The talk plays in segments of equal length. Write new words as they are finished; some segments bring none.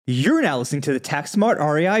You're now listening to the Tax Smart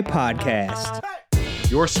REI podcast.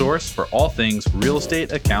 Your source for all things real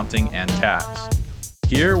estate, accounting, and tax.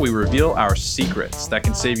 Here we reveal our secrets that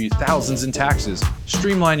can save you thousands in taxes,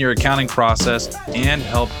 streamline your accounting process, and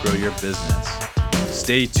help grow your business.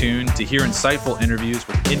 Stay tuned to hear insightful interviews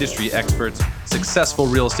with industry experts, successful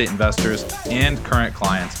real estate investors, and current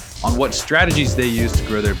clients on what strategies they use to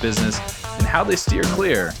grow their business and how they steer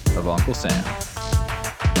clear of Uncle Sam.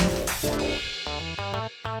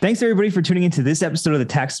 Thanks everybody for tuning into this episode of the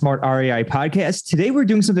Tax Smart REI podcast. Today we're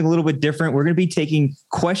doing something a little bit different. We're going to be taking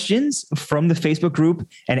questions from the Facebook group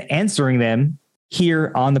and answering them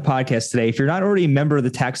here on the podcast today. If you're not already a member of the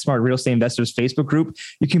Tax Smart Real Estate Investors Facebook group,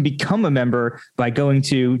 you can become a member by going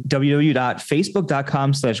to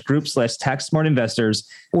www.facebook.com/group/TaxSmartInvestors,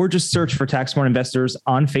 or just search for Tax Smart Investors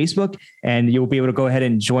on Facebook, and you'll be able to go ahead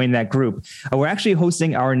and join that group. We're actually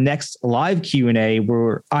hosting our next live Q&A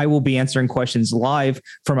where I will be answering questions live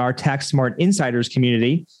from our Tax Smart Insiders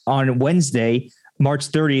community on Wednesday,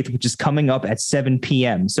 March 30th, which is coming up at 7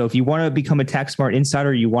 p.m. So if you want to become a Tax Smart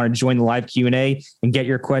Insider, you want to join the live Q&A and get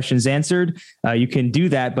your questions answered, you can do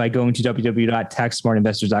that by going to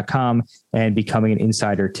www.taxsmartinvestors.com and becoming an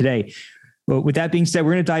insider today. But with that being said,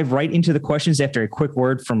 we're going to dive right into the questions after a quick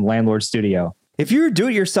word from Landlord Studio. If you're a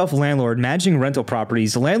do-it-yourself landlord managing rental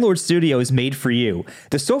properties, Landlord Studio is made for you.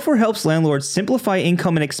 The software helps landlords simplify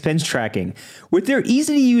income and expense tracking. With their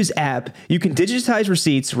easy-to-use app, you can digitize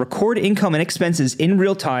receipts, record income and expenses in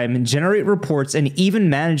real time, generate reports, and even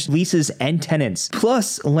manage leases and tenants.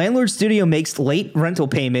 Plus, Landlord Studio makes late rental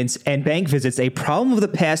payments and bank visits a problem of the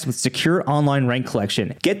past with secure online rent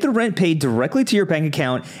collection. Get the rent paid directly to your bank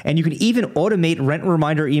account, and you can even automate rent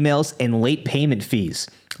reminder emails and late payment fees.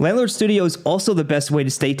 Landlord Studio is also the best way to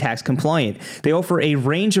stay tax compliant. They offer a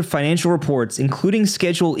range of financial reports, including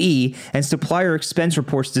Schedule E and supplier expense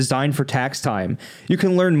reports designed for tax time. You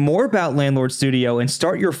can learn more about Landlord Studio and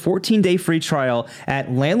start your 14-day free trial at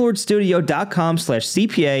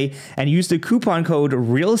landlordstudio.com/CPA and use the coupon code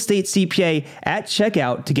RealEstateCPA at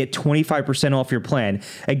checkout to get 25% off your plan.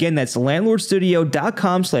 Again, that's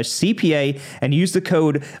landlordstudio.com/CPA and use the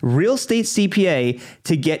code RealEstateCPA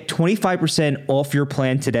to get 25% off your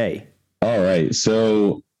plan today. All right.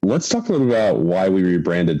 So let's talk a little about why we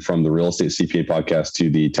rebranded from the Real Estate CPA podcast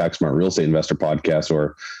to the Tax Smart Real Estate Investor podcast,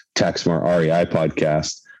 or Tax Smart REI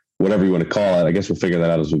podcast, whatever you want to call it. I guess we'll figure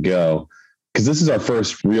that out as we go, because this is our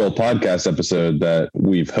first real podcast episode that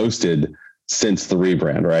we've hosted since the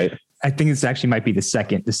rebrand, right? I think this actually might be the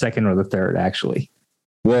second or the third, actually.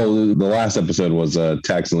 Well, the last episode was a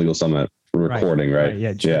Tax and Legal Summit recording, right?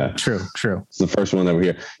 Yeah, true. It's the first one that we're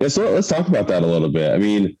here. Yeah, so let's talk about that a little bit. I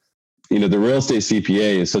mean, the Real Estate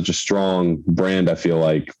CPA is such a strong brand, I feel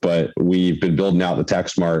like, but we've been building out the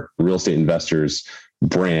Tax Smart Real Estate Investors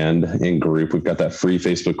brand and group. We've got that free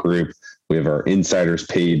Facebook group. We have our insiders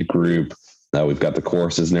paid group. We've got the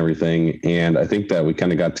courses and everything. And I think that we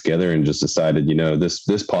kind of got together and just decided, this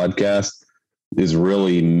podcast is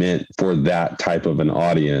really meant for that type of an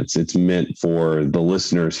audience. It's meant for the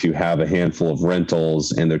listeners who have a handful of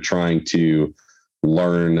rentals and they're trying to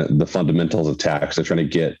learn the fundamentals of tax. They're trying to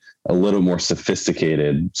get a little more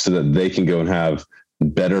sophisticated so that they can go and have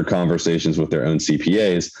better conversations with their own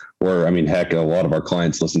CPAs. Or, heck, a lot of our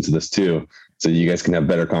clients listen to this too. So you guys can have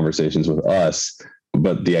better conversations with us.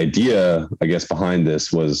 But the idea, I guess, behind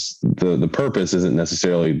this was the purpose isn't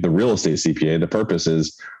necessarily the real estate CPA. The purpose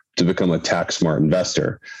is to become a tax smart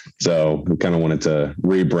investor. So we kind of wanted to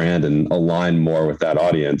rebrand and align more with that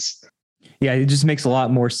audience. Yeah, it just makes a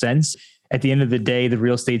lot more sense. At the end of the day, the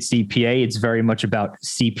real estate CPA, it's very much about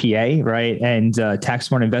CPA, right? And Tax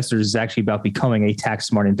Smart Investors is actually about becoming a tax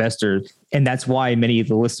smart investor. And that's why many of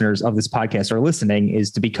the listeners of this podcast are listening,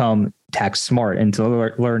 is to become tax smart and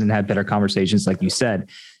to learn and have better conversations, like you said.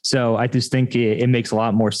 So I just think it makes a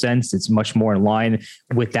lot more sense. It's much more in line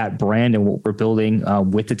with that brand and what we're building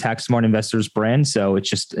with the Tax Smart Investors brand. So it's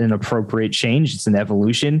just an appropriate change. It's an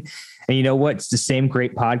evolution. And you know what? It's the same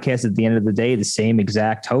great podcast at the end of the day, the same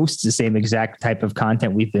exact hosts, the same exact type of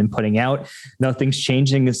content we've been putting out. Nothing's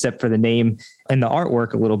changing except for the name and the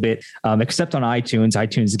artwork a little bit, except on iTunes.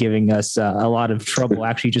 iTunes is giving us a lot of trouble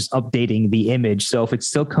actually just updating the image. So if it's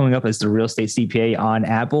still coming up as the Real Estate CPA on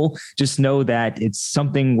Apple, just know that it's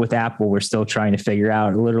something with Apple we're still trying to figure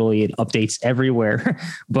out. Literally, it updates everywhere,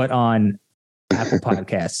 but on Apple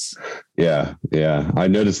Podcasts. Yeah. I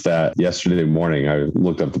noticed that yesterday morning. I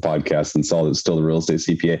looked up the podcast and saw that it's still the Real Estate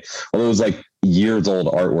CPA. Although it was like years old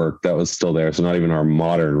artwork that was still there. So not even our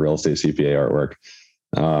modern Real Estate CPA artwork.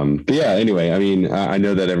 But yeah, anyway, I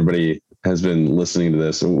know that everybody has been listening to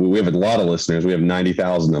this. We have a lot of listeners. We have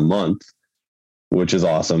 90,000 a month. which is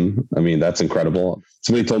awesome. I mean, that's incredible.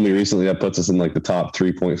 Somebody told me recently that puts us in like the top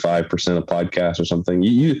 3.5% of podcasts or something.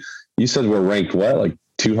 You said we're ranked what, like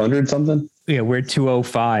 200 something? Yeah, we're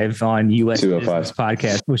 205 on US Business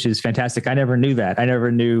Podcast, which is fantastic. I never knew that. I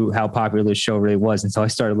never knew how popular this show really was until I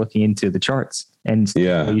started looking into the charts. And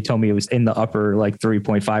you told me it was in the upper like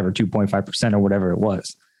 3.5 or 2.5% or whatever it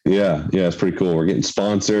was. Yeah, it's pretty cool. We're getting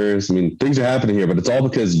sponsors. I mean, things are happening here, but it's all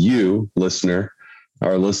because you, listener,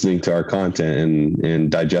 are listening to our content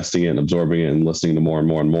and digesting it and absorbing it and listening to more and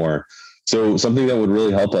more and more. So something that would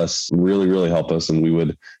really help us, really help us, and we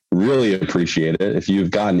would really appreciate it if you've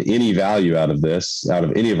gotten any value out of this, out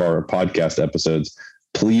of any of our podcast episodes,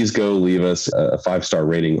 please go leave us a 5-star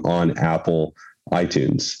rating on Apple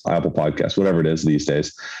iTunes, Apple Podcasts, whatever it is these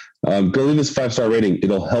days. Go leave us a 5-star rating.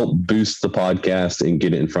 It'll help boost the podcast and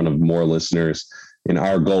get it in front of more listeners. And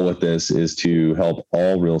our goal with this is to help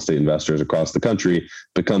all real estate investors across the country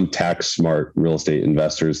become tax smart real estate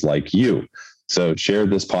investors like you. So share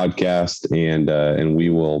this podcast and we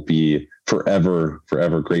will be forever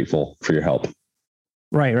grateful for your help.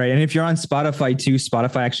 Right. And if you're on Spotify too,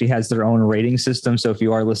 Spotify actually has their own rating system. So if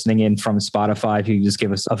you are listening in from Spotify, if you just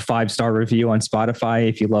give us a 5-star review on Spotify,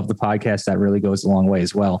 if you love the podcast, that really goes a long way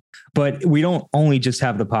as well. But we don't only just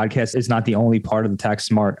have the podcast. It's not the only part of the Tax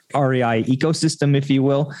Smart REI ecosystem, if you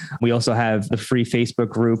will. We also have the free Facebook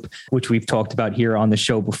group, which we've talked about here on the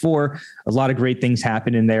show before. A lot of great things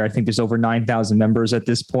happen in there. I think there's over 9,000 members at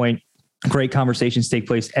this point. Great conversations take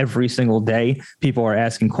place every single day. People are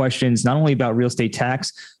asking questions, not only about real estate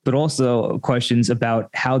tax, but also questions about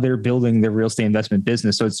how they're building their real estate investment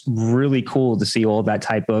business. So it's really cool to see all that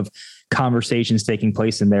type of conversations taking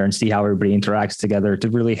place in there and see how everybody interacts together to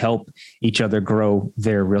really help each other grow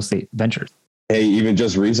their real estate ventures. Hey, even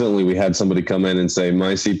just recently, we had somebody come in and say,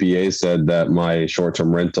 my CPA said that my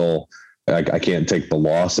short-term rental, I can't take the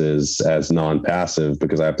losses as non-passive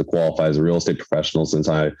because I have to qualify as a real estate professional since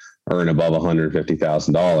I earn above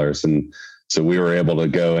 $150,000. And so we were able to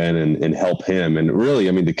go in and help him. And really,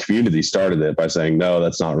 I mean, the community started it by saying, no,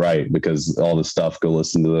 that's not right, because all this stuff, go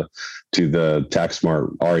listen to the Tax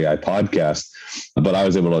Smart REI podcast. But I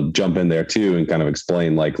was able to jump in there too and kind of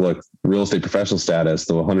explain, like, look, real estate professional status,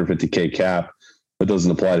 the 150K cap, it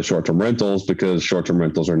doesn't apply to short-term rentals because short-term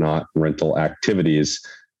rentals are not rental activities.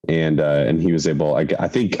 And he was able, I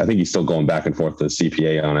think he's still going back and forth with the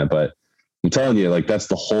CPA on it, but I'm telling you, like, that's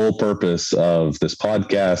the whole purpose of this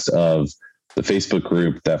podcast, of the Facebook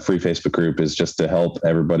group, that free Facebook group, is just to help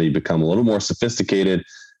everybody become a little more sophisticated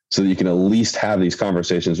so that you can at least have these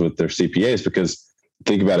conversations with their CPAs. Because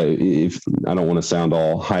think about it, if I don't want to sound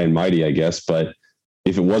all high and mighty, I guess, but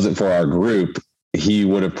if it wasn't for our group, he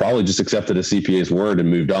would have probably just accepted a CPA's word and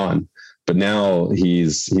moved on. But now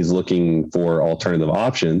he's looking for alternative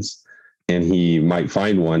options, and he might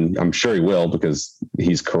find one. I'm sure he will, because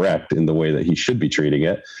he's correct in the way that he should be treating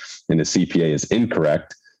it, and the CPA is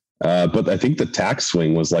incorrect. But I think the tax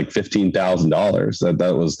swing was like $15,000.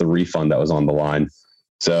 That was the refund that was on the line.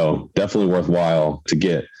 So definitely worthwhile to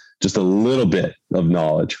get just a little bit of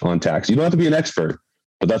knowledge on tax. You don't have to be an expert,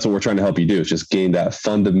 but that's what we're trying to help you do, is just gain that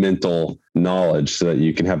fundamental knowledge so that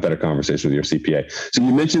you can have better conversations with your CPA. So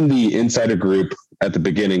you mentioned the insider group at the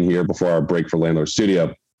beginning here before our break for Landlord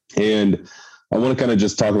Studio. And I want to kind of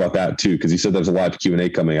just talk about that too, because you said there's a live Q&A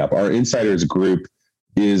coming up. Our insiders group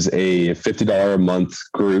is a $50 a month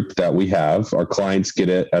group that we have. Our clients get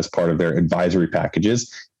it as part of their advisory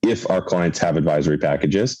packages, if our clients have advisory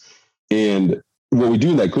packages. And what we do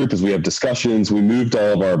in that group is we have discussions. We moved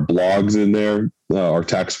all of our blogs in there, our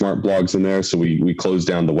Tax Smart blogs in there. So we closed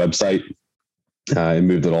down the website and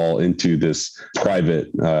moved it all into this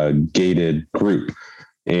private gated group.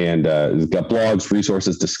 And we've got blogs,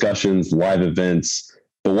 resources, discussions, live events.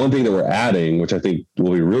 But one thing that we're adding, which I think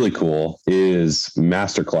will be really cool, is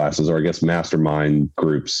master classes, or I guess mastermind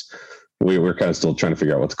groups. We're kind of still trying to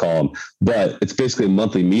figure out what to call them. But it's basically a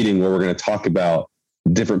monthly meeting where we're going to talk about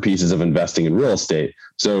different pieces of investing in real estate.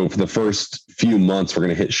 So for the first few months, we're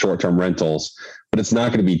going to hit short-term rentals, but it's not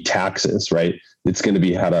going to be taxes, right? It's going to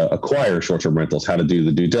be how to acquire short-term rentals, how to do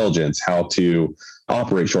the due diligence, how to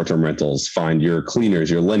operate short-term rentals, find your cleaners,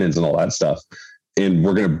 your linens, and all that stuff. And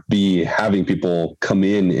we're going to be having people come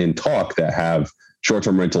in and talk that have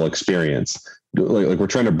short-term rental experience. Like we're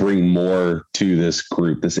trying to bring more to this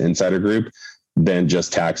group, this insider group, than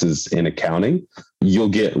just taxes and accounting. You'll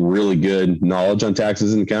get really good knowledge on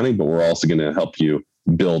taxes and accounting, but we're also going to help you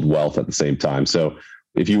build wealth at the same time. So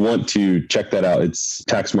if you want to check that out, it's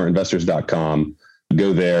taxsmartinvestors.com.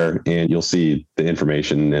 Go there and you'll see the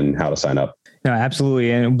information and how to sign up. No,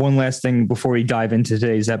 absolutely. And one last thing before we dive into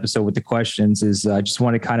today's episode with the questions is I just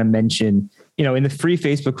want to kind of mention in the free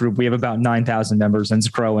Facebook group, we have about 9,000 members and it's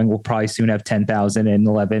growing. We'll probably soon have 10,000 and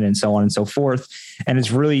 11 and so on and so forth. And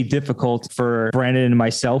it's really difficult for Brandon and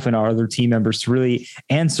myself and our other team members to really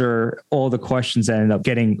answer all the questions that end up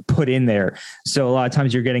getting put in there. So a lot of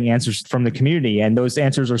times you're getting answers from the community, and those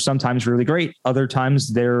answers are sometimes really great. Other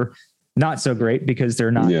times they're not so great because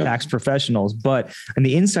they're not tax professionals. But in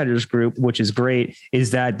the insiders group, which is great,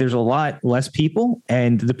 is that there's a lot less people,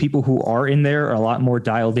 and the people who are in there are a lot more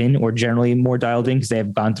dialed in, or generally more dialed in because they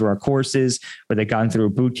have gone through our courses or they've gone through a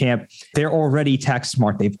boot camp. They're already tax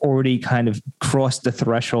smart. They've already kind of crossed the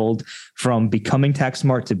threshold from becoming tax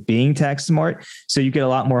smart to being tax smart. So you get a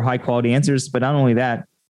lot more high quality answers. But not only that,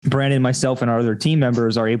 Brandon, myself, and our other team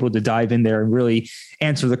members are able to dive in there and really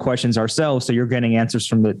answer the questions ourselves. So you're getting answers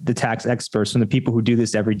from the tax experts, from the people who do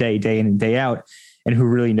this every day, day in and day out, and who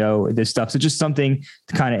really know this stuff. So just something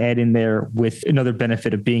to kind of add in there with another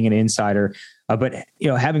benefit of being an insider. But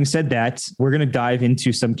having said that, we're going to dive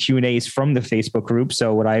into some Q&As from the Facebook group.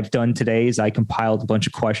 So what I've done today is I compiled a bunch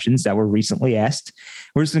of questions that were recently asked.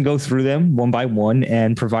 We're just going to go through them one by one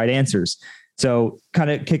and provide answers. So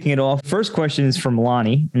kind of kicking it off, first question is from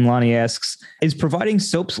Lonnie. And Lonnie asks, is providing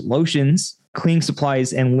soaps, lotions, cleaning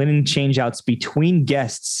supplies, and linen changeouts between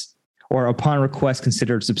guests or upon request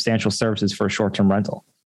considered substantial services for a short-term rental?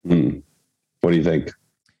 What do you think?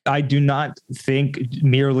 I do not think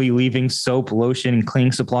merely leaving soap, lotion, and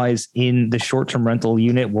cleaning supplies in the short-term rental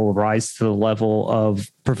unit will rise to the level of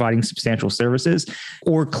providing substantial services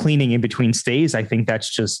or cleaning in between stays. I think that's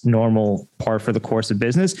just normal part for the course of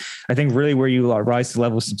business. I think really where you rise to the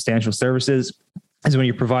level of substantial services is when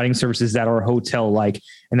you're providing services that are hotel-like.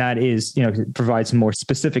 And that is, to provide some more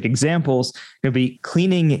specific examples, it'll be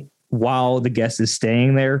cleaning while the guest is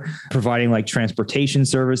staying there, providing like transportation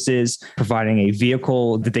services, providing a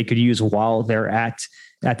vehicle that they could use while they're at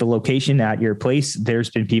the location, at your place. There's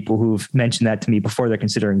been people who've mentioned that to me before. They're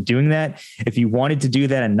considering doing that. If you wanted to do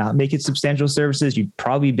that and not make it substantial services, you'd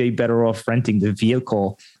probably be better off renting the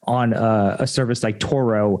vehicle on a service like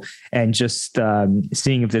Turo and just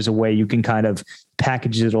seeing if there's a way you can kind of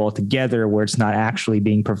package it all together where it's not actually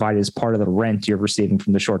being provided as part of the rent you're receiving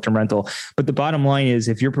from the short-term rental. But the bottom line is,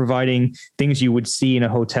 if you're providing things you would see in a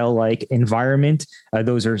hotel-like environment,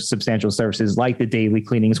 those are substantial services like the daily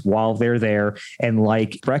cleanings while they're there, and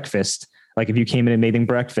like breakfast. Like if you came in and made them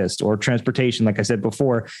breakfast, or transportation, like I said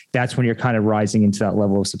before, that's when you're kind of rising into that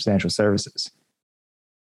level of substantial services.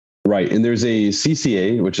 Right. And there's a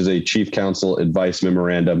CCA, which is a Chief Counsel Advice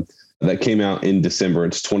Memorandum that came out in December.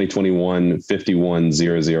 It's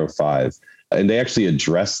 2021-51005. And they actually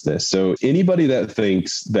address this. So anybody that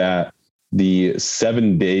thinks that the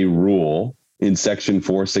 7-day rule in Section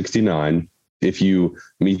 469, if you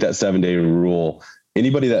meet that 7-day rule,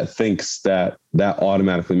 anybody that thinks that that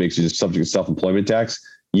automatically makes you subject to self-employment tax,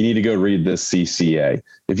 you need to go read this CCA.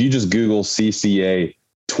 If you just Google CCA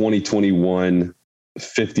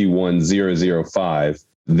 2021-51005,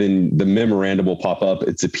 then the memorandum will pop up.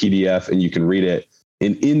 It's a PDF and you can read it.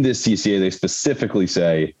 And in this CCA, they specifically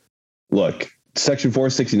say, look, Section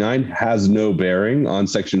 469 has no bearing on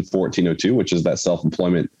Section 1402, which is that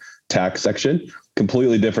self-employment tax section.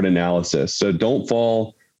 Completely different analysis. So don't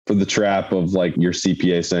fall for the trap of like your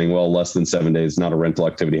CPA saying, well, less than 7 days, not a rental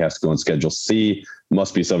activity, has to go on Schedule C,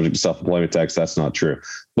 must be subject to self-employment tax. That's not true.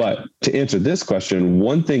 But to answer this question,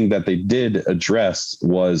 one thing that they did address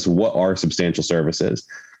was, what are substantial services?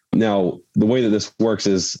 Now, the way that this works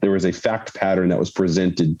is there was a fact pattern that was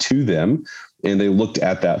presented to them, and they looked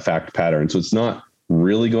at that fact pattern. So it's not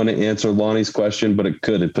really going to answer Lonnie's question, but it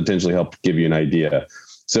could potentially help give you an idea.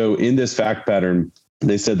 So in this fact pattern,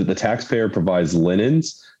 they said that the taxpayer provides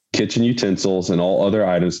linens, kitchen utensils, and all other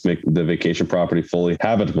items to make the vacation property fully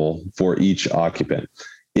habitable for each occupant.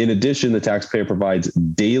 In addition, the taxpayer provides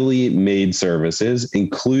daily maid services,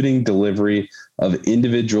 including delivery of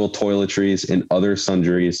individual toiletries and other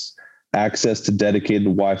sundries, access to dedicated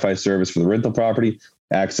Wi-Fi service for the rental property,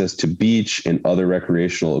 access to beach and other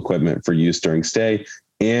recreational equipment for use during stay,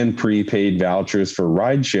 and prepaid vouchers for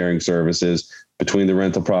ride-sharing services between the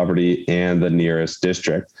rental property and the nearest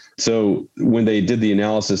district. So when they did the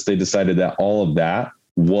analysis, they decided that all of that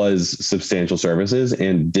was substantial services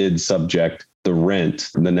and did subject the rent,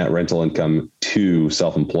 the net rental income, to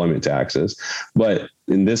self-employment taxes. But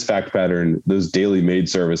in this fact pattern, those daily maid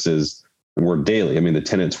services were daily. I mean, the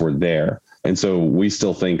tenants were there. And so we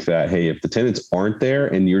still think that, hey, if the tenants aren't there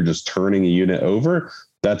and you're just turning a unit over,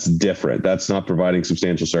 that's different. That's not providing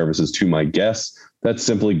substantial services to my guests. That's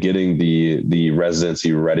simply getting the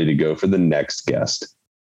residency ready to go for the next guest.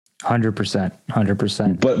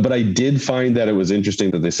 100%. But I did find that it was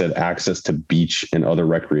interesting that they said access to beach and other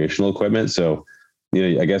recreational equipment. So,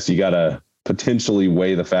 I guess you got to potentially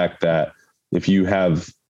weigh the fact that if you have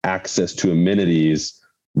access to amenities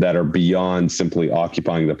that are beyond simply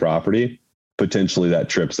occupying the property, potentially that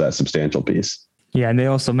trips that substantial piece. Yeah. And they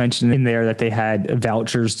also mentioned in there that they had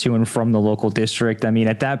vouchers to and from the local district. I mean,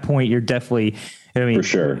 at that point, you're definitely, for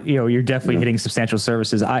sure, you're definitely hitting substantial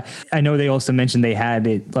services. I know they also mentioned they had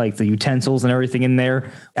it like the utensils and everything in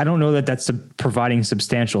there. I don't know that that's providing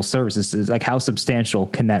substantial services. Like, how substantial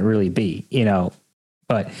can that really be?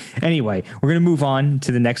 But anyway, we're going to move on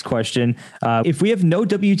to the next question. If we have no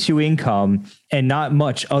W-2 income and not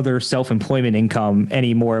much other self-employment income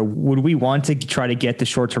anymore, would we want to try to get the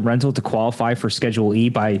short-term rental to qualify for Schedule E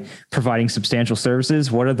by providing substantial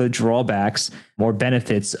services? What are the drawbacks or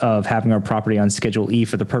benefits of having our property on Schedule E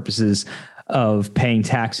for the purposes of paying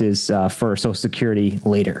taxes for Social Security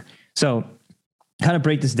later? So kind of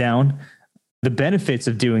break this down. The benefits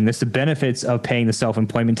of doing this, the benefits of paying the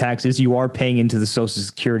self-employment taxes, you are paying into the Social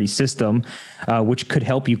Security system, which could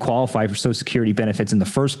help you qualify for Social Security benefits in the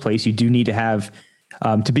first place. You do need to have,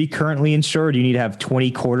 to be currently insured, you need to have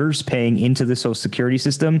 20 quarters paying into the Social Security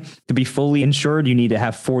system. To be fully insured, you need to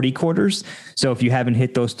have 40 quarters. So if you haven't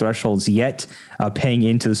hit those thresholds yet, paying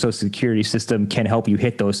into the Social Security system can help you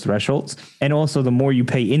hit those thresholds. And also, the more you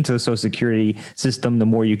pay into the Social Security system, the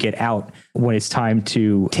more you get out when it's time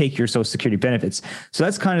to take your Social Security benefits. So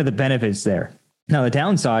that's kind of the benefits there. Now, the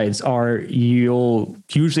downsides are you'll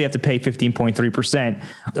usually have to pay 15.3%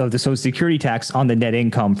 of the Social Security tax on the net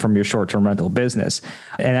income from your short-term rental business.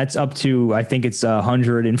 And that's up to, I think it's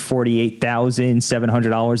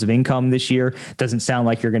 $148,700 of income this year. Doesn't sound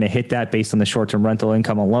like you're going to hit that based on the short-term rental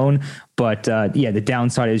income alone. But the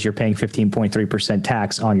downside is you're paying 15.3%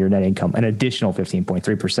 tax on your net income, an additional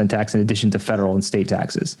 15.3% tax in addition to federal and state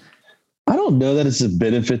taxes. I don't know that it's a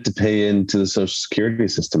benefit to pay into the Social Security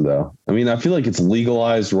system, though. I mean, I feel like it's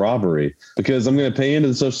legalized robbery because I'm going to pay into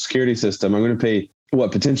the Social Security system. I'm going to pay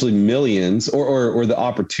potentially millions, or the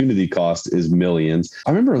opportunity cost is millions.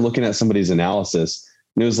 I remember looking at somebody's analysis,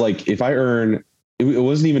 and it was like, if I earn, it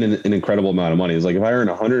wasn't even an incredible amount of money. It was like, if I earn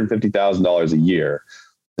 $150,000 a year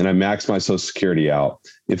and I max my Social Security out,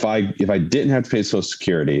 if I didn't have to pay Social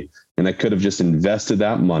Security, and I could have just invested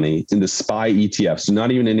that money into SPY ETFs, so not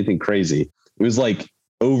even anything crazy. It was like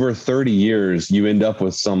over 30 years, you end up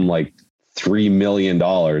with some like $3 million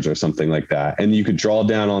or something like that. And you could draw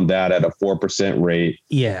down on that at a 4% rate.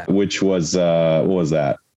 Yeah. Which was, what was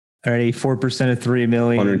that? Already 4% of 3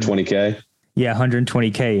 million. 120K? Yeah,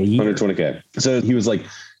 120K a year. 120K. So he was like,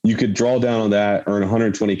 you could draw down on that, earn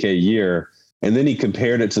 120K a year. And then he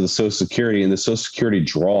compared it to the Social Security, and the Social Security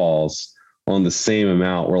draws on the same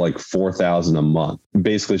amount were like $4,000 a month.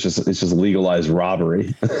 Basically, it's just legalized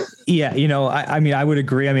robbery. Yeah, I mean, I would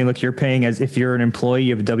agree. I mean, look, you're paying, as if you're an employee,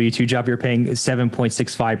 you have a W-2 job, you're paying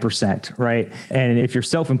 7.65%, right? And if you're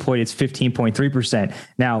self-employed, it's 15.3%.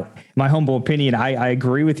 Now, my humble opinion, I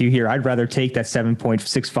agree with you here. I'd rather take that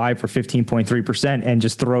 7.65 for 15.3% and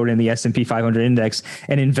just throw it in the S&P 500 index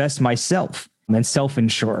and invest myself. And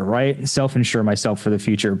self-insure, right? Self-insure myself for the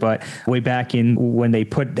future. But way back in when they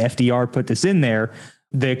FDR put this in there,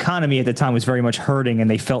 the economy at the time was very much hurting, and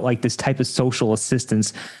they felt like this type of social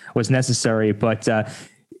assistance was necessary. But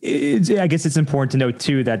I guess it's important to note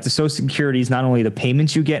too that the Social Security is not only the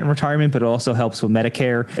payments you get in retirement, but it also helps with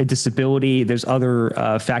Medicare, disability. There's other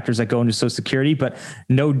factors that go into Social Security, but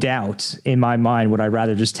no doubt in my mind, would I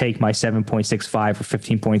rather just take my 7.65 or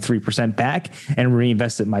 15.3% back and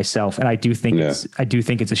reinvest it myself. And I do think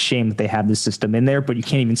it's a shame that they have this system in there, but you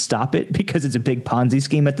can't even stop it because it's a big Ponzi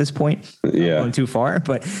scheme at this point. Yeah, going too far.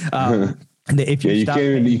 But if you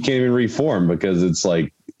can't even reform because it's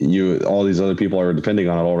like, all these other people are depending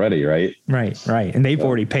on it already, right? Right. And they've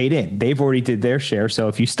already paid in. They've already did their share. So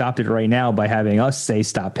if you stopped it right now by having us say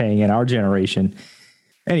stop paying in our generation.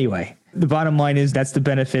 Anyway, the bottom line is that's the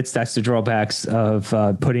benefits, that's the drawbacks of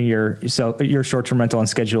putting your short-term rental on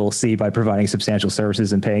Schedule C by providing substantial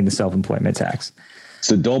services and paying the self-employment tax.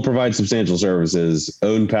 So don't provide substantial services,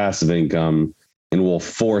 own passive income, and we'll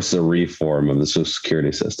force a reform of the Social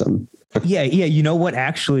Security system. Yeah. You know what?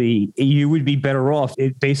 Actually, you would be better off,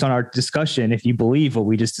 based on our discussion, if you believe what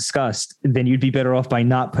we just discussed, then you'd be better off by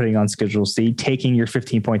not putting on Schedule C, taking your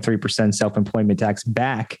 15.3% self-employment tax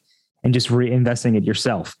back and just reinvesting it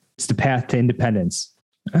yourself. It's the path to independence.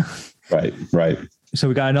 Right. So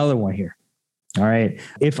we got another one here. All right.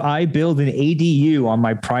 If I build an ADU on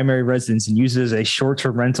my primary residence and use it as a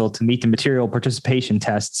short-term rental to meet the material participation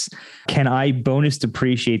tests, can I bonus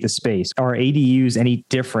depreciate the space? Are ADUs any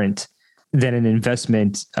different than an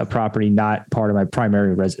investment property not part of my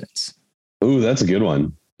primary residence? Ooh, that's a good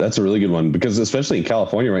one. That's a really good one because especially in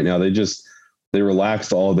California right now, they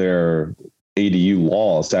relaxed all their ADU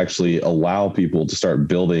laws to actually allow people to start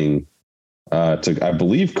building to, I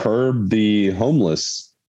believe, curb the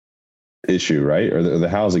homeless issue, right? Or the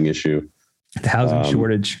housing issue. The housing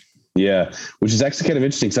shortage. Yeah, which is actually kind of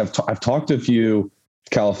interesting because I've talked to a few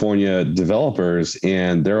California developers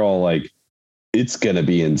and they're all like, it's going to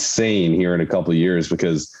be insane here in a couple of years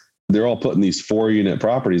because they're all putting these 4-unit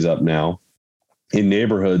properties up now in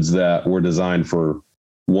neighborhoods that were designed for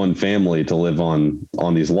one family to live on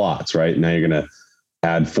these lots, right? Now you're going to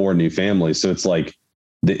add 4 new families. So it's like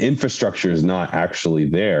the infrastructure is not actually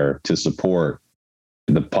there to support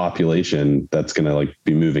the population that's going to like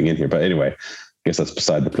be moving in here. But anyway, I guess that's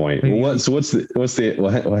beside the point. What? I was going to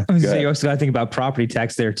say, you also got to think about property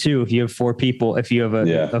tax there too. If you have 4 people, if you have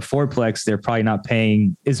a fourplex, they're probably not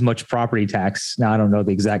paying as much property tax. Now, I don't know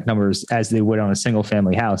the exact numbers as they would on a single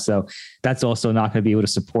family house. So that's also not going to be able to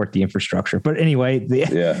support the infrastructure. But anyway,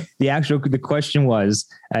 the question was,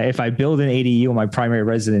 if I build an ADU on my primary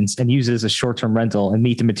residence and use it as a short-term rental and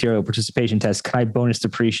meet the material participation test, can I bonus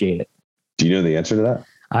depreciate it? Do you know the answer to that?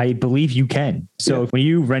 I believe you can. So when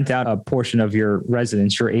you rent out a portion of your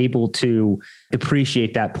residence, you're able to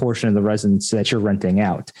depreciate that portion of the residence that you're renting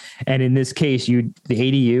out. And in this case, the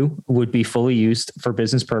ADU would be fully used for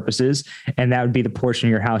business purposes, and that would be the portion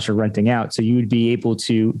of your house you're renting out. So you would be able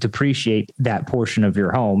to depreciate that portion of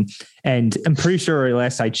your home. And I'm pretty sure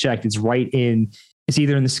last I checked, it's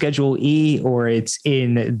either in the Schedule E or it's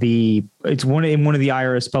one of the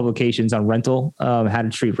IRS publications on rental, how to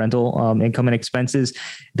treat rental income and expenses,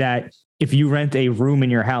 that if you rent a room in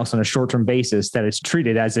your house on a short-term basis, that it's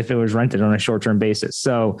treated as if it was rented on a short-term basis.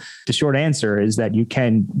 So the short answer is that you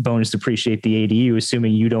can bonus depreciate the ADU,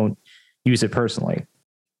 assuming you don't use it personally.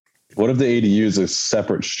 What if the ADU is a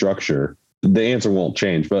separate structure? The answer won't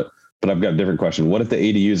change, but I've got a different question. What if the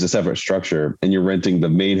ADU is a separate structure and you're renting the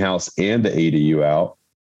main house and the ADU out?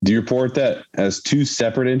 Do you report that as 2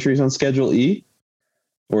 separate entries on Schedule E,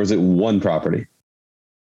 or is it one property?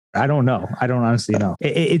 I don't know. I don't honestly know.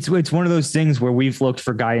 It's one of those things where we've looked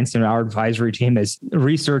for guidance, and our advisory team has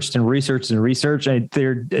researched, and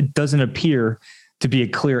it doesn't appear to be a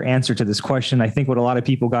clear answer to this question. I think what a lot of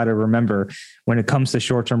people got to remember when it comes to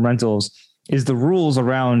short-term rentals is the rules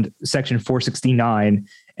around Section 469.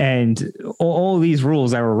 And all these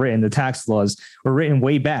rules that were written, the tax laws, were written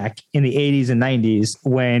way back in the 80s and 90s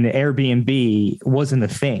when Airbnb wasn't a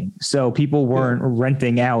thing. So people weren't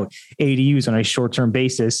renting out ADUs on a short-term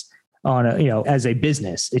basis as a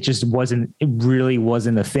business. It really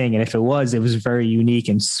wasn't a thing. And if it was very unique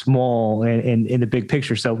and small in the big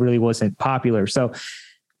picture. So it really wasn't popular. So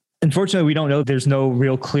unfortunately, we don't know. There's no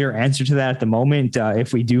real clear answer to that at the moment.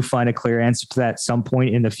 If we do find a clear answer to that at some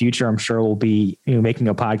point in the future, I'm sure we'll be making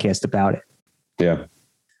a podcast about it. Yeah.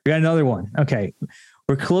 We got another one. Okay.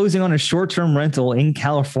 We're closing on a short-term rental in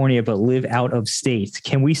California, but live out of state.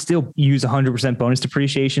 Can we still use 100% bonus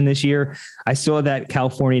depreciation this year? I saw that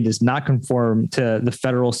California does not conform to the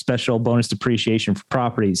federal special bonus depreciation for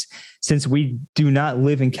properties. Since we do not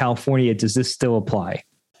live in California, does this still apply?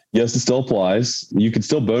 Yes, it still applies. You can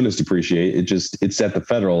still bonus depreciate. It's at the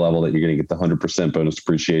federal level that you're going to get the 100% bonus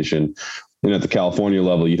depreciation. And at the California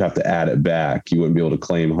level, you'd have to add it back. You wouldn't be able to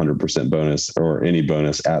claim 100% bonus or any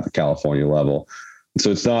bonus at the California level.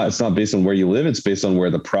 So it's not based on where you live. It's based on where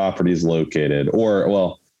the property is located. Or,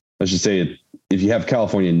 well, I should say, if you have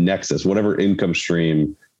California nexus, whatever income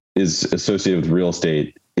stream is associated with real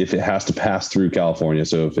estate, if it has to pass through California,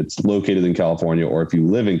 so if it's located in California or if you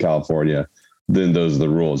live in California, then those are the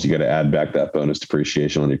rules. You got to add back that bonus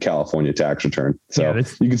depreciation on your California tax return. So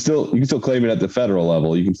you can still claim it at the federal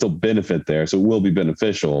level. You can still benefit there. So it will be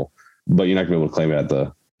beneficial, but you're not gonna be able to claim it at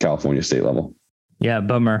the California state level. Yeah.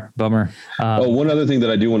 Bummer. One other thing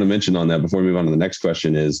that I do want to mention on that before we move on to the next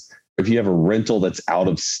question is if you have a rental that's out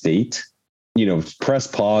of state, press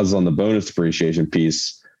pause on the bonus depreciation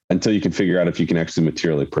piece until you can figure out if you can actually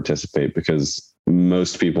materially participate, because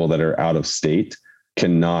most people that are out of state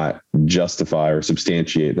cannot justify or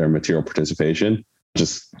substantiate their material participation,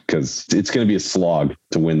 just because it's going to be a slog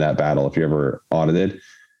to win that battle if you're ever audited.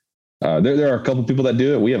 There are a couple of people that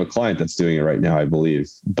do it. We have a client that's doing it right now, I believe,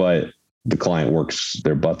 but the client works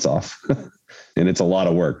their butts off and it's a lot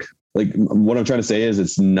of work. Like, what I'm trying to say is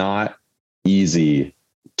it's not easy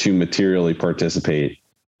to materially participate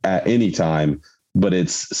at any time, but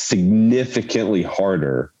it's significantly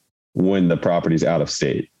harder when the property's out of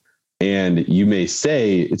state. And you may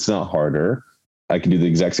say it's not harder. I can do the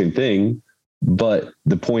exact same thing, but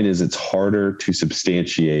the point is it's harder to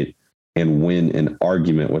substantiate and win an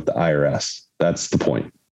argument with the IRS. That's the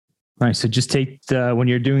point. All right. So just when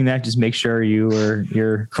you're doing that, just make sure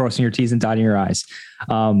you're crossing your T's and dotting your I's.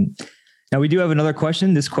 Now, we do have another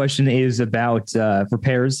question. This question is about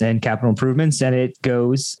repairs and capital improvements. And it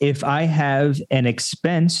goes, if I have an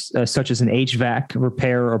expense such as an HVAC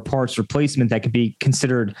repair or parts replacement that could be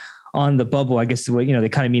considered on the bubble, I guess, they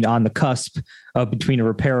kind of mean on the cusp between a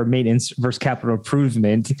repair or maintenance versus capital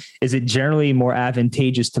improvement, is it generally more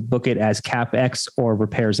advantageous to book it as CapEx or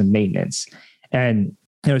repairs and maintenance? And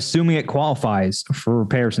assuming it qualifies for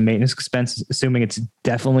repairs and maintenance expenses, assuming it's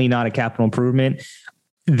definitely not a capital improvement,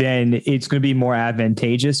 then it's going to be more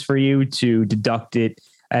advantageous for you to deduct it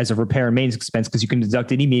as a repair and maintenance expense, because you can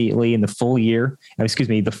deduct it immediately in the full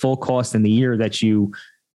cost in the year that you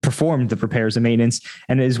performed the repairs and maintenance,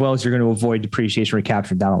 and as well as you're going to avoid depreciation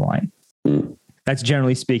recapture down the line. That's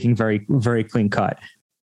generally speaking very, very clean cut.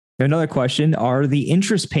 Another question, are the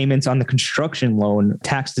interest payments on the construction loan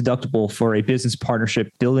tax deductible for a business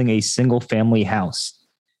partnership building a single family house?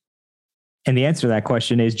 And the answer to that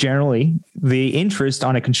question is generally the interest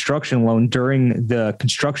on a construction loan during the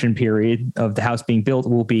construction period of the house being built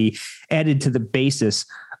will be added to the basis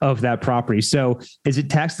of that property. So is it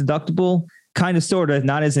tax deductible? Kind of, sort of,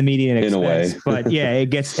 not as immediate expense, in a way. But yeah, it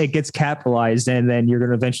gets capitalized, and then you're going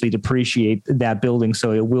to eventually depreciate that building.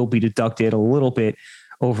 So it will be deducted a little bit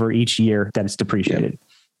over each year that it's depreciated. Yep.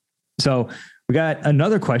 So we got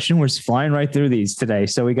another question. We're just flying right through these today.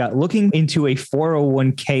 So we got looking into a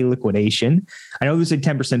 401k liquidation. I know there's a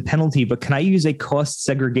 10% penalty, but can I use a cost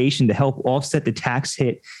segregation to help offset the tax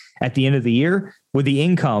hit at the end of the year? Would the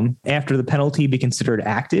income after the penalty be considered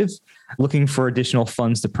active? Looking for additional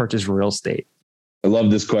funds to purchase real estate. I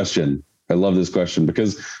love this question.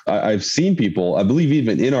 Because I've seen people, I believe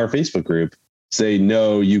even in our Facebook group, say,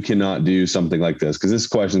 no, you cannot do something like this. Because this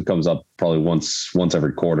question comes up probably once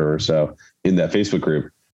every quarter or so in that Facebook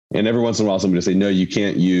group. And every once in a while, somebody will say, no, you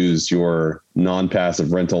can't use your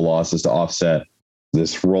non-passive rental losses to offset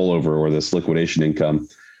this rollover or this liquidation income.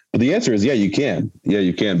 But the answer is, yeah, you can. Yeah,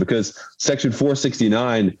 you can. Because Section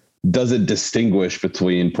 469 doesn't distinguish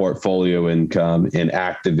between portfolio income and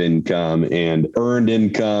active income and earned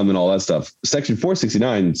income and all that stuff. Section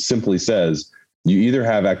 469 simply says you either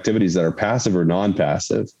have activities that are passive or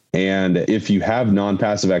non-passive. And if you have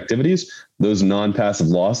non-passive activities, those non-passive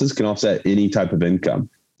losses can offset any type of income.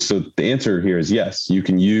 So the answer here is yes, you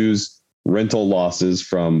can use rental losses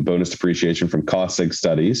from bonus depreciation from cost seg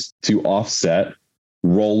studies to offset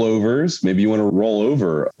rollovers. Maybe you want to roll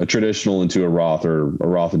over a traditional into a Roth, or a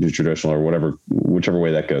Roth into traditional, or whichever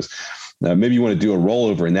way that goes. Maybe you want to do a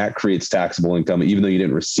rollover, and that creates taxable income, even though you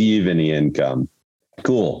didn't receive any income.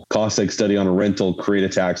 Cool. Cost seg study on a rental, create a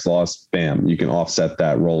tax loss. Bam. You can offset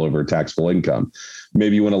that rollover taxable income.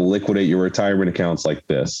 Maybe you want to liquidate your retirement accounts like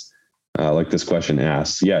this question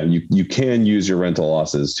asks. Yeah, you can use your rental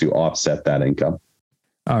losses to offset that income.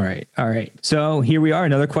 All right. So here we are.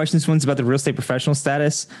 Another question. This one's about the real estate professional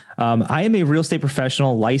status. I am a real estate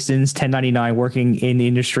professional, licensed 1099, working in the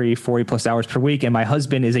industry 40 plus hours per week. And my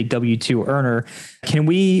husband is a W-2 earner. Can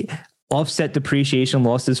we offset depreciation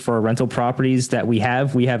losses for our rental properties that we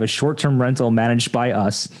have? We have a short-term rental managed by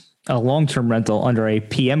us, a long-term rental under a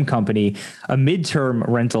PM company, a midterm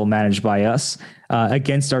rental managed by us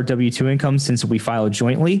against our W-2 income since we file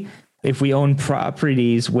jointly. If we own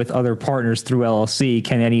properties with other partners through LLC,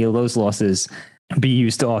 can any of those losses be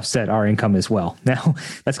used to offset our income as well? Now,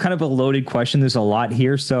 that's kind of a loaded question. There's a lot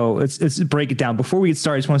here. So let's break it down. Before we get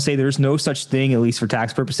started, I just want to say there's no such thing, at least for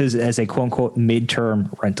tax purposes, as a quote unquote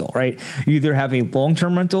midterm rental, right? You either have a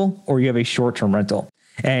long-term rental or you have a short-term rental.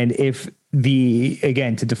 And if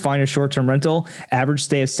to define a short-term rental, average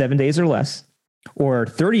stay of 7 days or less, or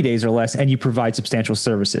 30 days or less, and you provide substantial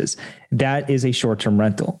services, that is a short-term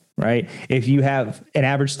rental, right? If you have an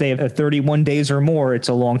average stay of 31 days or more, it's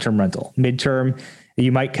a long-term rental. Midterm,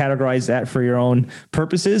 you might categorize that for your own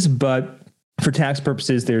purposes, but for tax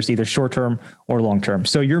purposes, there's either short-term or long-term.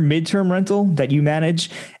 So your midterm rental that you manage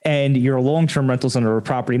and your long-term rentals under a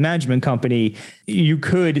property management company, you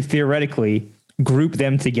could theoretically group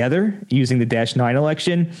them together using the -9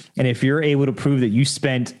 election. And if you're able to prove that you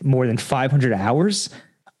spent more than 500 hours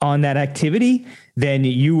on that activity, then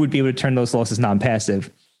you would be able to turn those losses non-passive.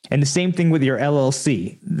 And the same thing with your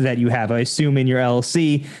LLC that you have. I assume in your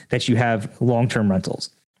LLC that you have long-term rentals.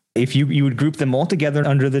 If you would group them all together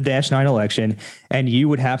under the -9 election, and you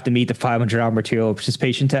would have to meet the 500-hour material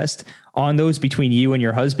participation test on those between you and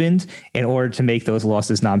your husband in order to make those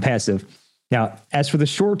losses non-passive. Now, as for the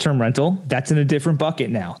short-term rental, that's in a different bucket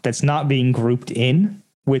now. That's not being grouped in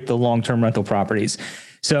with the long-term rental properties.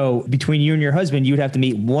 So between you and your husband, you'd have to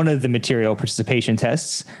meet one of the material participation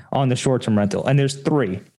tests on the short-term rental. And there's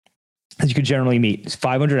 3. as you could generally meet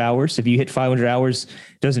 500 hours. If you hit 500 hours,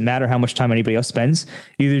 doesn't matter how much time anybody else spends.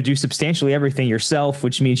 You either do substantially everything yourself,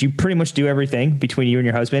 which means you pretty much do everything between you and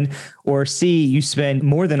your husband, or C, you spend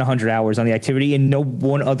more than 100 hours on the activity and no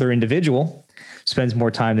one other individual spends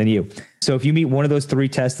more time than you. So if you meet one of those three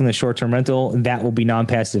tests in the short-term rental, that will be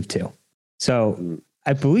non-passive too. So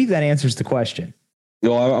I believe that answers the question.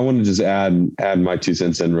 Well, I want to just add my 2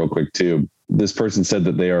 cents in real quick too. This person said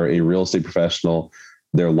that they are a real estate professional.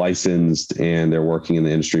 They're licensed and they're working in the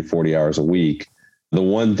industry 40 hours a week. The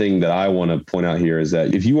one thing that I want to point out here is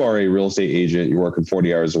that if you are a real estate agent, you're working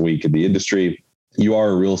 40 hours a week in the industry, you are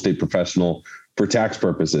a real estate professional for tax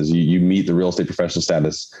purposes. You meet the real estate professional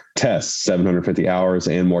status test, 750 hours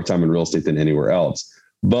and more time in real estate than anywhere else.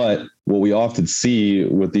 But what we often see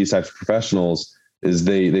with these types of professionals is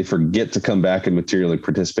they forget to come back and materially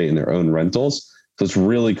participate in their own rentals. So it's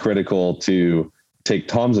really critical to take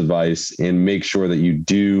Tom's advice and make sure that you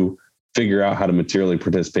do figure out how to materially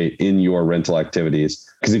participate in your rental activities.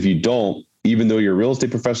 Because if you don't, even though you're real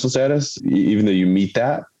estate professional status, even though you meet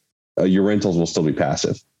that, your rentals will still be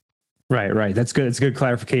passive. Right. That's good. It's a good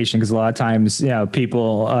clarification because a lot of times,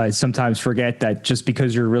 people sometimes forget that just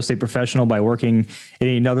because you're a real estate professional by working in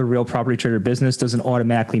another real property trader business doesn't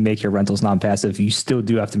automatically make your rentals non-passive. You still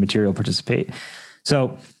do have to material participate.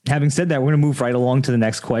 So having said that, we're going to move right along to the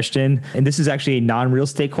next question. And this is actually a non-real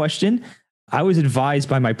estate question. I was advised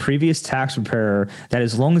by my previous tax preparer that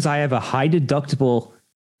as long as I have a high deductible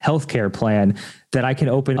healthcare plan, that I can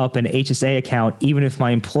open up an HSA account, even if my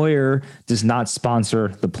employer does not sponsor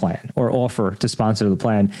the plan or offer to sponsor the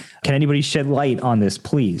plan. Can anybody shed light on this,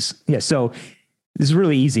 please? Yeah. So this is a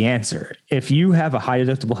really easy answer. If you have a high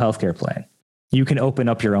deductible healthcare plan, you can open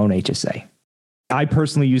up your own HSA. I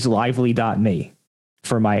personally use lively.me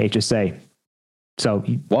for my HSA. So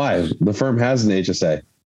why? The firm has an HSA.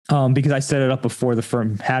 Because I set it up before the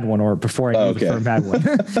firm had one, or before I knew the firm had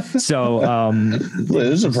one. So this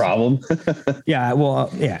is a problem. Yeah.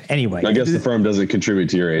 Well, yeah. Anyway, I guess the firm doesn't contribute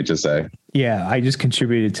to your HSA. Yeah, I just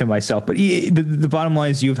contributed to myself. But the bottom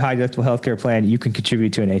line is, you have high deductible healthcare plan, you can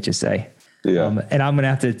contribute to an HSA. Yeah. And I'm going to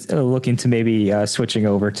have to look into maybe switching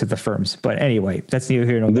over to the firms. But anyway, that's neither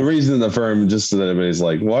here nor there. The reason the firm, just so that everybody's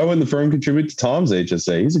like, why wouldn't the firm contribute to Tom's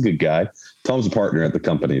HSA? He's a good guy. Tom's a partner at the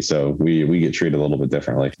company, so we get treated a little bit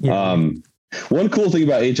differently. Yeah. One cool thing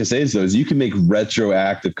about HSAs, though, is you can make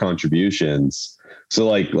retroactive contributions. So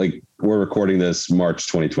like we're recording this March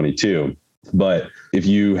 2022, but if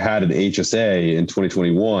you had an HSA in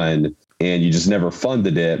 2021 and you just never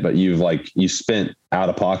funded it, but you spent out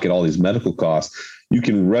of pocket all these medical costs, you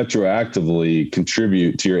can retroactively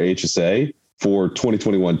contribute to your HSA for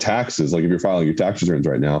 2021 taxes. Like if you're filing your tax returns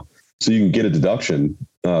right now, so you can get a deduction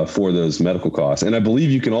for those medical costs. And I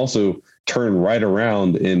believe you can also turn right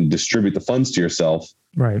around and distribute the funds to yourself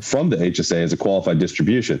from the HSA as a qualified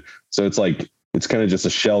distribution. So it's kind of just a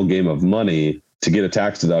shell game of money to get a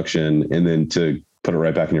tax deduction and then to put it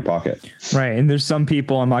right back in your pocket. Right. And there's some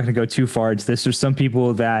people, I'm not going to go too far into this. There's some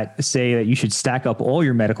people that say that you should stack up all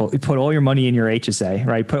your medical, put all your money in your HSA,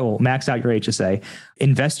 right? Max out your HSA,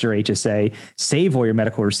 invest your HSA, save all your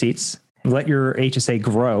medical receipts, let your HSA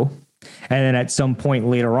grow. And then at some point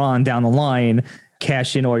later on down the line,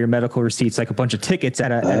 cash in all your medical receipts, like a bunch of tickets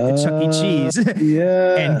at a Chuck E. Cheese,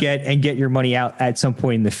 and get your money out at some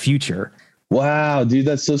point in the future. Wow, dude,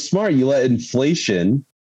 that's so smart. You let inflation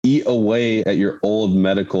eat away at your old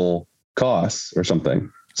medical costs or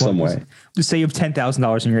something, some way. Just say you have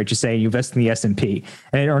 $10,000 in your HSA and you invest in the S&P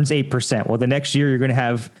and it earns 8%. Well, the next year you're going to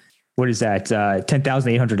have, what is that?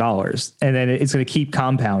 $10,800. And then it's going to keep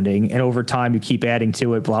compounding. And over time you keep adding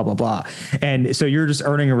to it, blah, blah, blah. And so you're just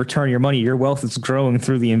earning a return on your money. Your wealth is growing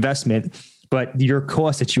through the investment, but your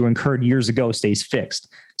cost that you incurred years ago stays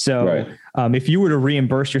fixed. So if you were to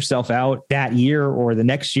reimburse yourself out that year or the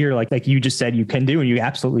next year, like you just said you can do, and you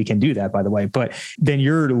absolutely can do that, by the way, but then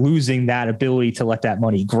you're losing that ability to let that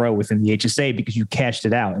money grow within the HSA because you cashed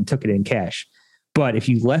it out and took it in cash. But if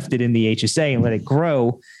you left it in the HSA and let it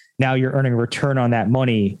grow, now you're earning a return on that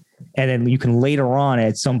money. And then you can later on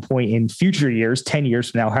at some point in future years, 10 years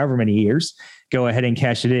from now, however many years, go ahead and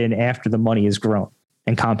cash it in after the money is grown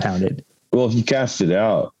and compounded. Well, if you cashed it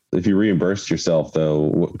out, if you reimbursed yourself,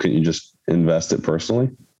 though, couldn't you just invest it personally?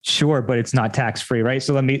 Sure, but it's not tax free, right?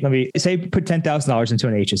 So let me say put $10,000 into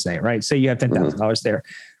an HSA, right? Say you have $10,000 there,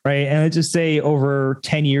 right? And let's just say over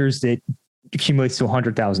 10 years that accumulates to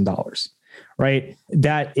 $100,000, right?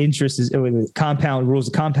 That interest is compound rules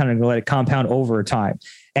of compounding to let it compound over time,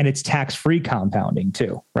 and it's tax free compounding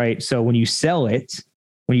too, right? So when you sell it,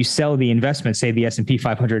 when you sell the investment, say the S&P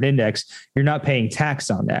 500 index, you're not paying tax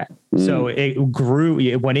on that. So it grew,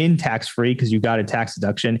 it went in tax-free because you got a tax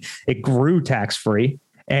deduction. It grew tax-free.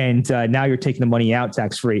 And now you're taking the money out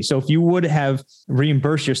tax-free. So if you would have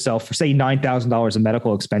reimbursed yourself for, say, $9,000 of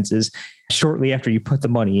medical expenses shortly after you put the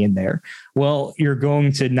money in there, well, you're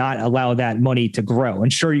going to not allow that money to grow.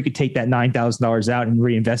 And sure, you could take that $9,000 out and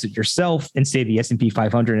reinvest it yourself and say the S&P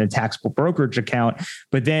 500 in a taxable brokerage account.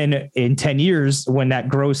 But then in 10 years, when that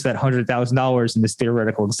grows that $100,000 in this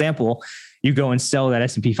theoretical example, you go and sell that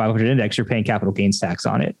S&P 500 index, you're paying capital gains tax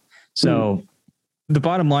on it. So the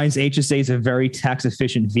bottom line is HSA is a very tax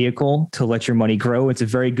efficient vehicle to let your money grow. It's a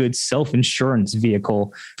very good self-insurance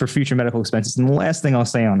vehicle for future medical expenses. And the last thing I'll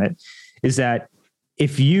say on it is that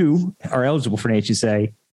if you are eligible for an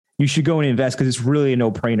HSA, you should go and invest because it's really a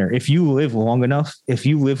no-brainer. If you live long enough,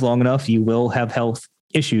 you will have health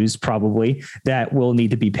issues probably that will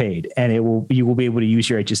need to be paid. And you will be able to use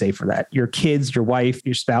your HSA for that. Your kids, your wife,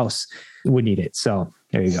 your spouse would need it. So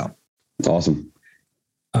there you go. That's awesome.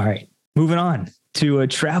 All right, moving on to a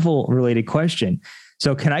travel related question.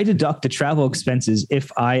 So can I deduct the travel expenses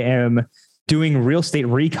if I am doing real estate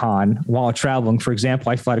recon while traveling? For example,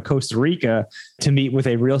 I fly to Costa Rica to meet with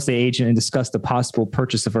a real estate agent and discuss the possible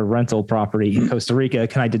purchase of a rental property in Costa Rica.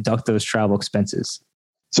 Can I deduct those travel expenses?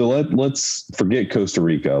 So let's forget Costa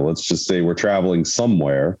Rica. Let's just say we're traveling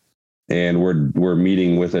somewhere and we're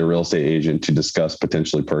meeting with a real estate agent to discuss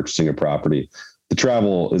potentially purchasing a property. The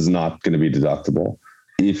travel is not going to be deductible.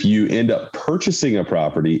 If you end up purchasing a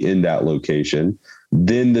property in that location,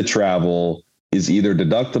 then the travel is either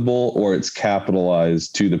deductible or it's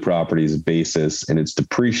capitalized to the property's basis and it's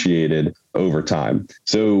depreciated over time.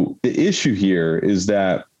 So the issue here is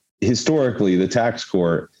that historically the tax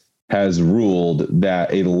court has ruled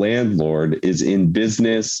that a landlord is in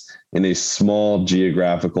business in a small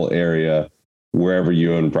geographical area wherever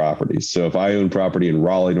you own property. So if I own property in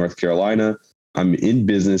Raleigh, North Carolina, I'm in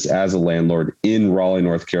business as a landlord in Raleigh,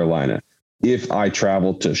 North Carolina. If I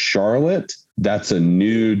travel to Charlotte, that's a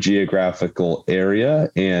new geographical area,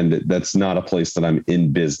 and that's not a place that I'm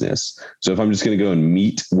in business. So if I'm just going to go and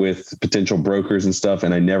meet with potential brokers and stuff,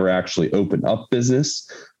 and I never actually open up business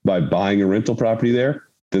by buying a rental property there,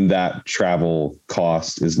 then that travel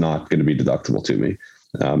cost is not going to be deductible to me.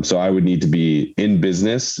 So I would need to be in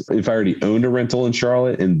business. If I already owned a rental in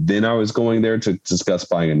Charlotte and then I was going there to discuss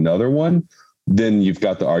buying another one, then you've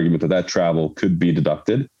got the argument that travel could be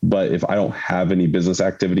deducted. But if I don't have any business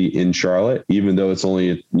activity in Charlotte, even though it's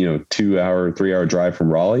only a 2-hour, 3-hour drive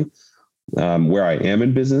from Raleigh, where I am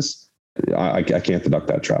in business, I can't deduct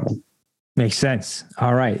that travel. Makes sense.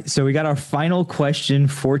 All right. So we got our final question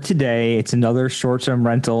for today. It's another short-term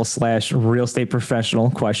rental / real estate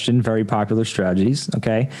professional question, very popular strategies.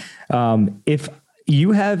 Okay. If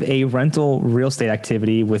you have a rental real estate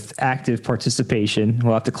activity with active participation,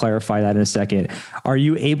 we'll have to clarify that in a second. Are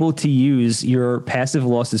you able to use your passive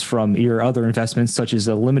losses from your other investments, such as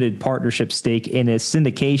a limited partnership stake in a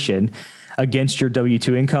syndication, against your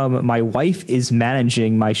W-2 income? My wife is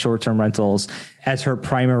managing my short-term rentals as her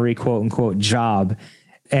primary quote unquote job,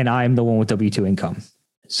 and I'm the one with W-2 income.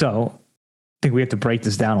 So I think we have to break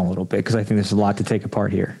this down a little bit because I think there's a lot to take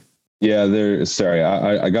apart here. Yeah,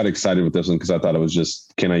 I got excited with this one because I thought it was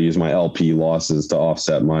just, can I use my LP losses to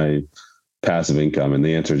offset my passive income? And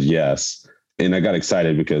the answer is yes. And I got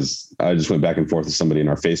excited because I just went back and forth with somebody in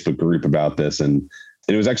our Facebook group about this, and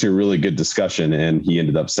it was actually a really good discussion. And he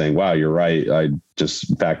ended up saying, wow, you're right. I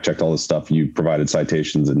just fact checked all this stuff. You provided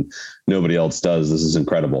citations and nobody else does. This is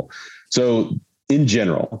incredible. So in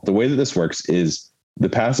general, the way that this works is the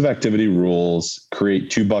passive activity rules create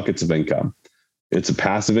 2 buckets of income. It's a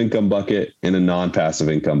passive income bucket and a non-passive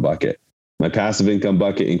income bucket. My passive income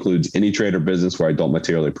bucket includes any trade or business where I don't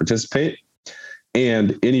materially participate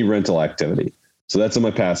and any rental activity. So that's in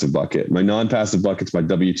my passive bucket. My non-passive bucket's my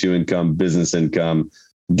W-2 income, business income,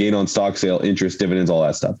 gain on stock sale, interest, dividends, all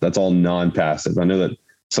that stuff. That's all non-passive. I know that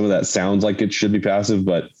some of that sounds like it should be passive,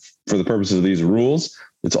 but for the purposes of these rules,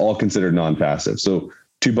 it's all considered non-passive. So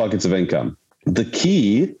 2 buckets of income. The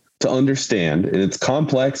key to understand, and it's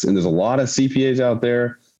complex, and there's a lot of CPAs out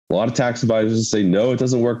there, a lot of tax advisors that say, no, it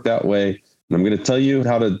doesn't work that way. And I'm going to tell you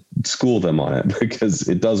how to school them on it because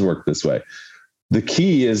it does work this way. The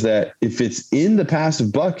key is that if it's in the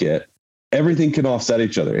passive bucket, everything can offset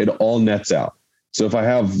each other. It all nets out. So if I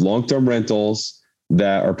have long-term rentals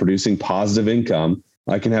that are producing positive income,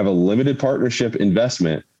 I can have a limited partnership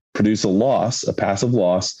investment produce a loss, a passive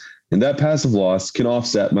loss, and that passive loss can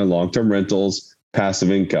offset my long-term rentals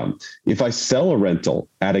passive income. If I sell a rental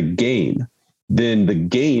at a gain, then the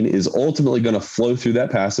gain is ultimately going to flow through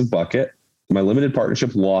that passive bucket. My limited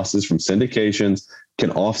partnership losses from syndications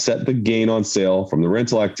can offset the gain on sale from the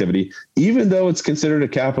rental activity. Even though it's considered a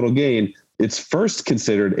capital gain, it's first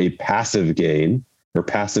considered a passive gain or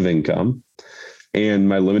passive income. And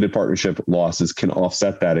my limited partnership losses can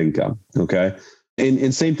offset that income. Okay.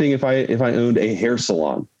 And same thing if I owned a hair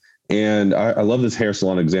salon. And I love this hair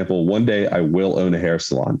salon example. One day I will own a hair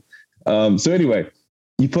salon. So anyway,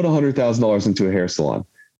 you put $100,000 into a hair salon.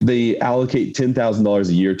 They allocate $10,000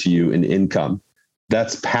 a year to you in income.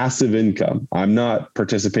 That's passive income. I'm not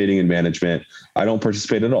participating in management. I don't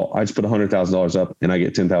participate at all. I just put $100,000 up and I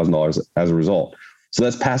get $10,000 as a result. So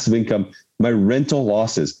that's passive income. My rental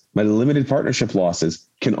losses, my limited partnership losses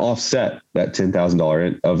can offset that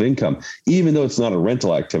 $10,000 of income, even though it's not a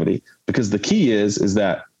rental activity, because the key is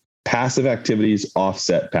that passive activities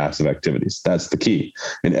offset passive activities. That's the key.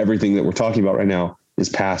 And everything that we're talking about right now is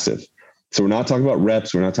passive. So we're not talking about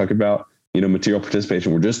reps. We're not talking about, material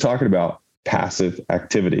participation. We're just talking about passive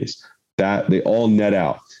activities that they all net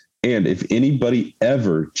out. And if anybody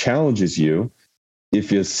ever challenges you,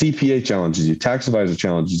 if your CPA challenges you, tax advisor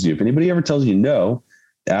challenges you, if anybody ever tells you no,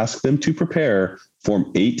 ask them to prepare Form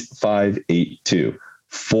 8582.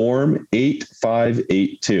 Form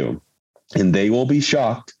 8582. And they will be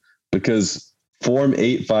shocked because Form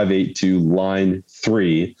 8582 line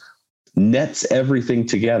 3 nets everything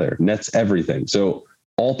together, nets everything. So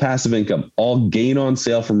all passive income, all gain on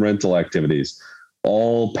sale from rental activities,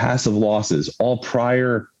 all passive losses, all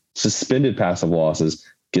prior suspended passive losses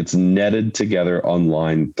gets netted together on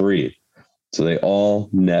line 3. So they all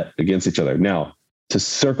net against each other. Now, to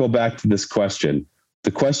circle back to this question,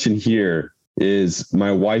 the question here is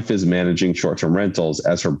my wife is managing short-term rentals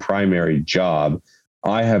as her primary job.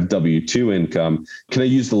 I have W-2 income. Can I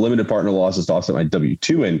use the limited partner losses to offset my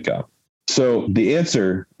W-2 income? So the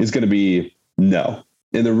answer is going to be no.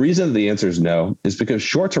 And the reason the answer is no is because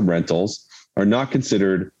short-term rentals are not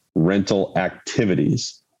considered rental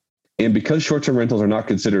activities. And because short-term rentals are not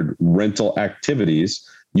considered rental activities,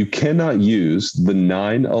 you cannot use the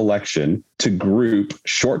 9 election to group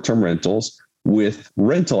short-term rentals with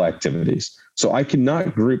rental activities. So I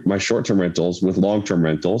cannot group my short-term rentals with long-term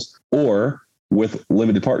rentals or with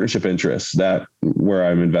limited partnership interests where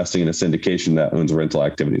I'm investing in a syndication that owns rental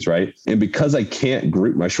activities, right? And because I can't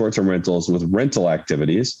group my short-term rentals with rental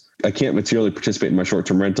activities, I can't materially participate in my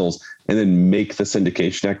short-term rentals and then make the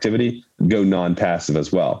syndication activity go non-passive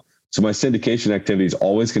as well. So my syndication activity is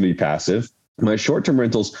always going to be passive. My short-term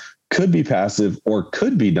rentals could be passive or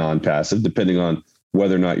could be non-passive, depending on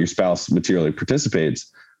whether or not your spouse materially participates.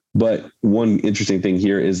 But one interesting thing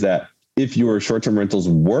here is that if your short-term rentals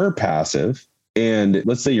were passive, and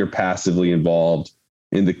let's say you're passively involved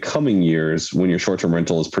in the coming years when your short-term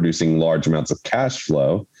rental is producing large amounts of cash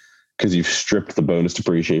flow because you've stripped the bonus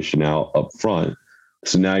depreciation out up front.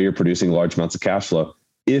 So now you're producing large amounts of cash flow.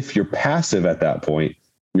 If you're passive at that point,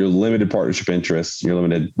 your limited partnership interests, your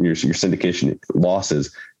syndication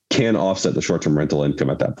losses can offset the short-term rental income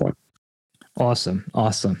at that point. Awesome.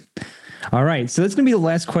 All right. So that's going to be the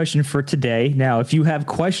last question for today. Now, if you have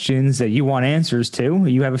questions that you want answers to,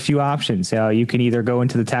 you have a few options. You can either go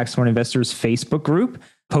into the Tax Smart Investors Facebook group,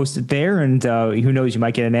 post it there, and who knows, you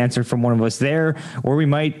might get an answer from one of us there, or we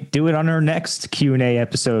might do it on our next Q&A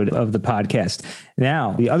episode of the podcast.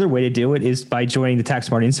 Now, the other way to do it is by joining the Tax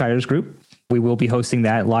Smart Insiders group. We will be hosting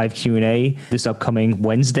that live Q&A this upcoming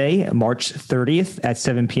Wednesday, March 30th at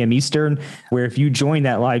 7 p.m. Eastern, where if you join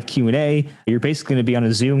that live Q&A, you're basically going to be on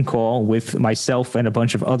a Zoom call with myself and a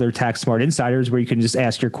bunch of other Tax Smart Insiders where you can just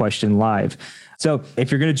ask your question live. So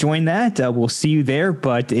if you're going to join that, we'll see you there.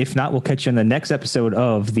 But if not, we'll catch you on the next episode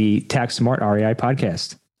of the Tax Smart REI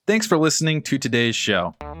podcast. Thanks for listening to today's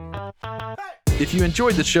show. If you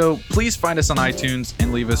enjoyed the show, please find us on iTunes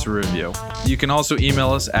and leave us a review. You can also email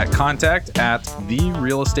us at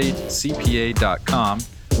contact@therealestatecpa.com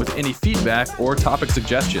with any feedback or topic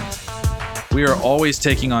suggestions. We are always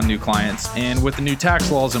taking on new clients, and with the new tax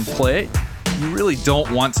laws in play, you really don't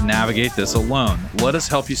want to navigate this alone. Let us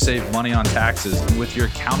help you save money on taxes and with your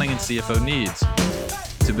accounting and CFO needs.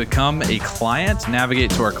 To become a client,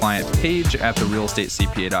 navigate to our client page at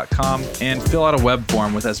therealestatecpa.com and fill out a web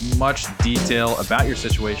form with as much detail about your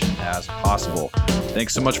situation as possible.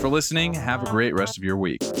 Thanks so much for listening. Have a great rest of your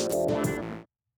week.